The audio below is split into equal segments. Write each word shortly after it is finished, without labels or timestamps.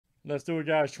Let's do it,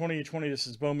 guys. 2020. This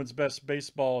is Bowman's Best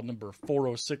Baseball, number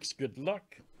 406. Good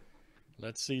luck.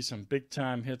 Let's see some big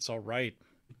time hits. All right.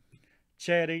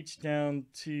 Chad H down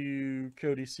to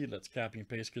Cody C. Let's copy and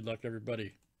paste. Good luck,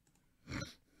 everybody.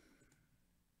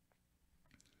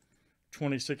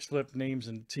 26 flip names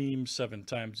and teams, 7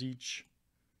 times each.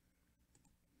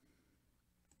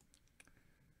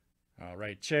 All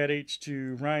right. Chad H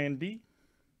to Ryan B.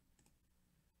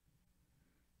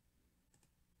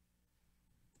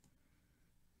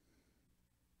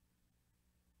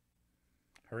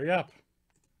 Hurry up.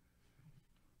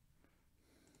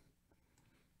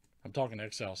 I'm talking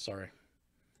Excel, sorry.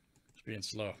 It's being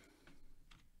slow.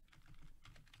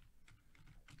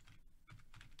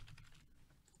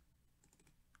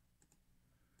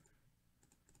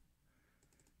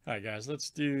 All right, guys, let's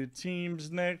do teams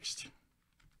next.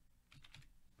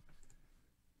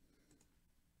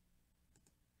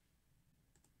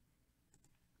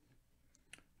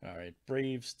 All right,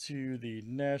 Braves to the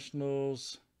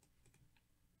Nationals.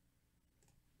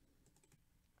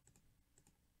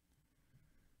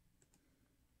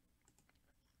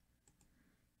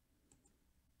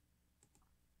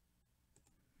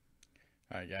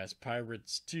 All right, guys,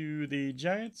 Pirates to the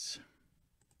Giants.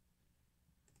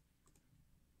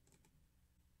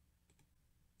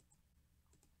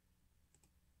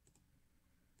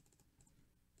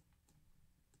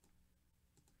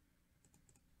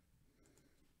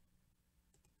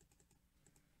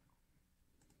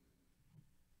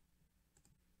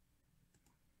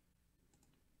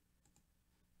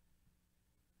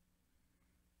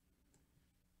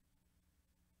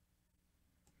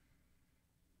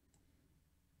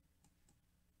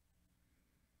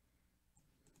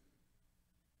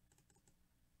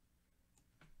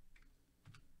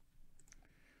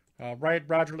 All right,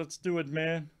 Roger, let's do it,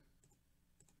 man.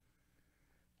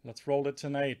 Let's roll it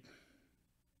tonight.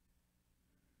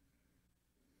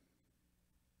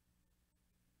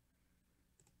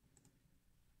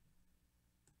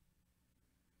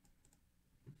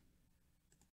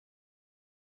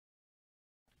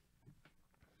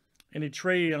 Any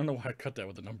trade? I don't know why I cut that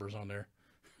with the numbers on there.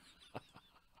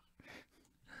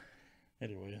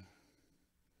 Anyway,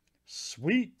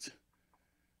 sweet.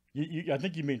 I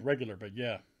think you mean regular, but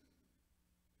yeah.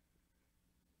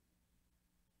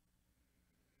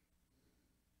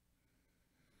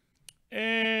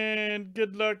 And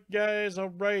good luck, guys.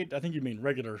 All right. I think you mean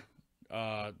regular.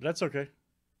 That's okay.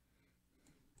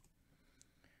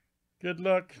 Good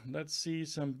luck. Let's see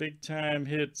some big time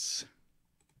hits.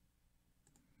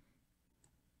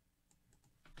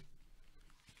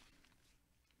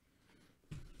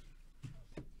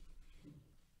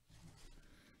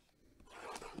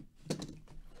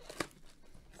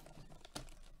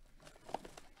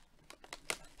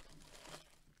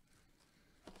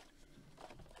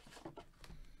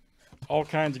 All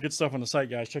kinds of good stuff on the site,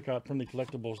 guys. Check out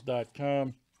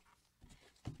friendlycollectibles.com.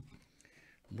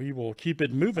 We will keep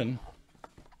it moving.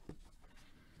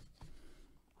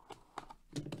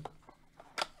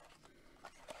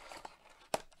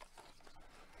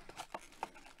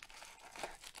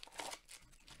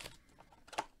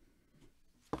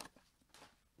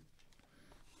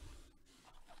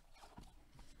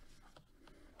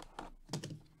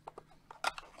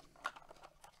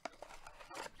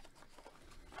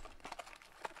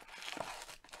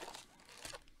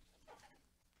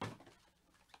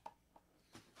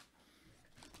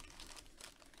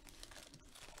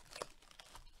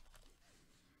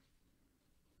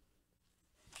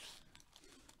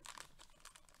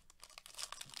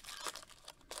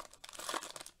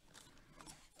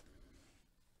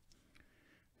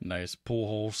 Nice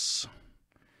Pujols.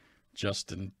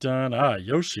 Justin Dunn.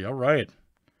 Yoshi. All right.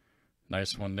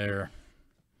 Nice one there.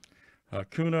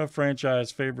 Acuna,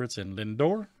 franchise favorites, and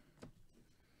Lindor.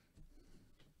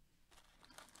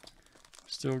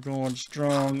 Still going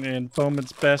strong in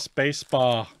Bowman's Best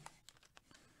Baseball.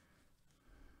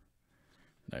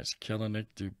 Nice Kellenic,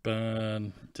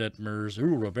 Dubon, Detmers.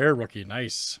 Ooh, Rivera rookie.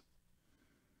 Nice.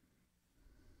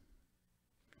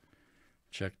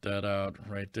 Check that out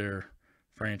right there.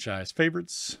 Franchise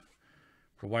favorites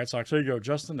for White Sox. There you go,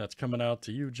 Justin. That's coming out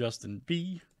to you, Justin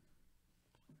B.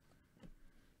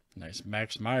 Nice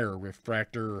Max Meyer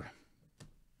refractor.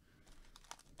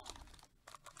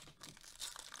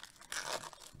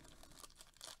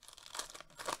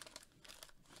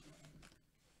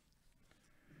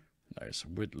 Nice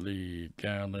Whitley,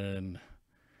 Gallen,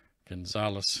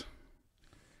 Gonzalez.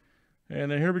 And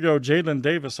then here we go, Jalen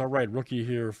Davis. All right, rookie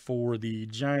here for the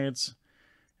Giants.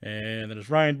 And then it's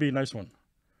Ryan B. Nice one.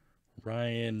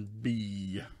 Ryan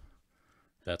B.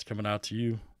 That's coming out to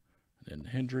you. And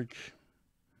Hendrick.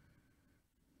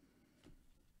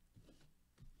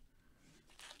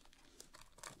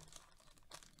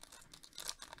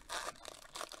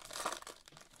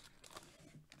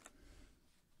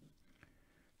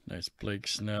 Nice Blake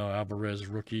Snell, Alvarez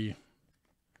rookie.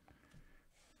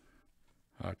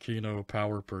 Aquino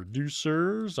Power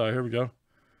Producers. Here we go.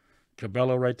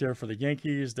 Cabello right there for the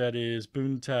Yankees. That is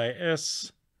Boontai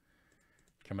S.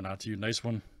 Coming out to you. Nice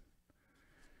one.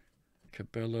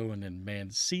 Cabello and then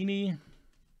Mancini.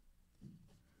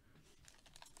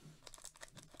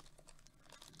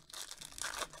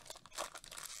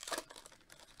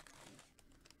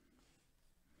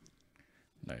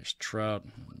 Nice Trout.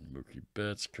 Mookie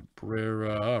Betts.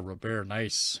 Cabrera. Robert.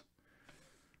 Nice.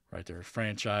 Right there.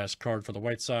 Franchise card for the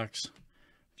White Sox.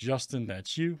 Justin,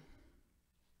 that's you.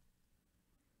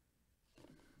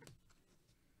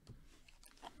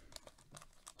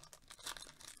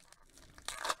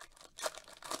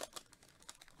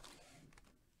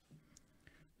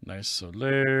 Nice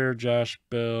Soler, Josh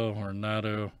Bell,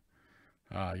 Ornato.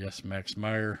 Yes, Max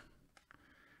Meyer.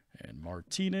 And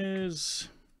Martinez.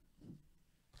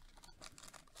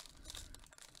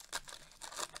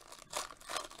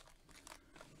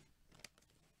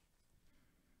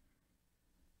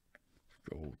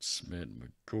 Goldsmith,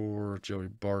 McGore, Joey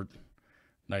Bart.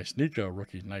 Nice Nico,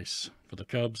 rookie. Nice for the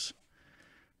Cubs.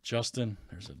 Justin,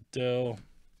 there's Adele.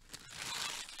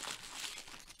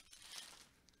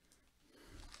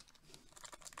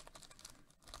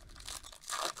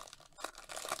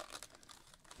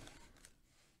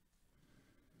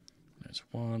 There's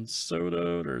Juan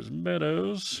Soto. There's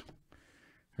Meadows.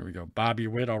 Here we go. Bobby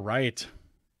Witt. All right.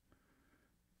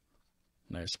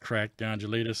 Nice crack down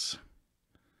Jalitas.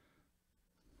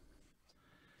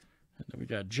 And then we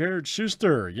got Jared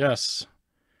Schuster. Yes.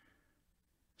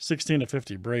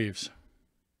 16/50 Braves.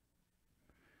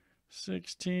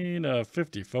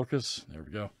 16/50 Focus. There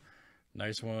we go.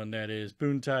 Nice one. That is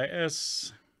Boontai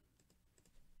S.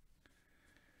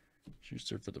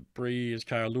 Schuster for the Braves.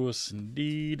 Kyle Lewis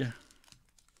indeed.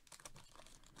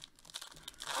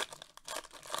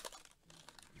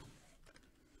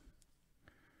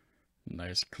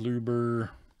 Nice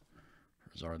Kluber.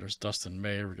 There's Dustin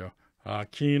May. Here we go.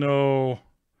 Aquino.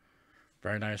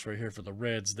 Very nice right here for the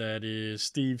Reds. That is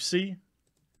Steve C.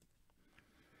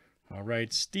 All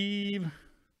right, Steve.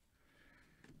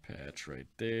 Patch right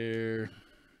there.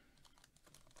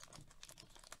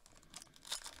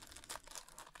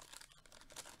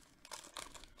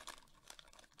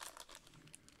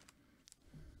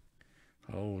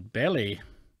 Oh, Belly.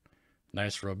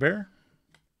 Nice Robert.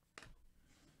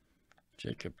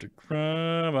 Jacob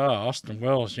DeGrom. Austin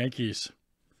Wells, Yankees.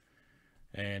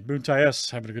 And Boontai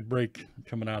S having a good break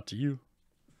coming out to you.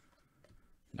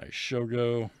 Nice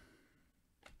Shogo.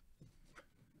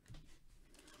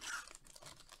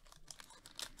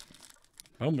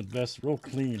 Bowmans Best, real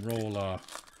clean,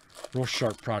 real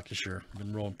sharp product this year.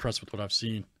 Been real impressed with what I've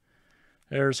seen.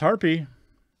 There's Harpy.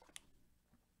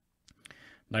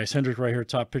 Nice Hendrick right here,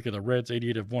 top pick of the Reds,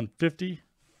 88/150.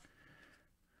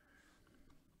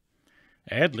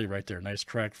 Adley right there, nice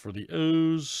crack for the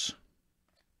O's.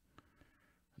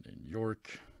 And then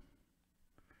York.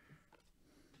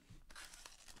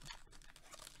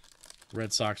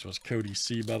 Red Sox was Cody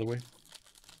C, by the way.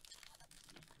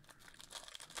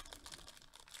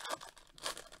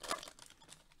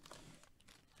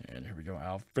 And here we go,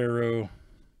 Alfaro.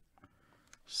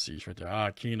 C's right there.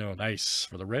 Aquino, nice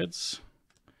for the Reds.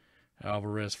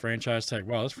 Alvarez, franchise tag.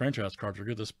 Wow, this franchise cards are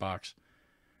good, this box.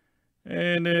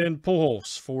 And then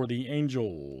Pujols for the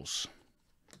Angels.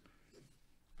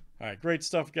 All right, great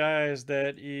stuff, guys.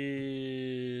 That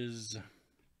is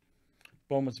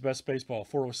Bowman's Best Baseball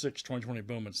 406 2020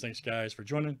 Bowmans. Thanks, guys, for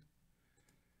joining.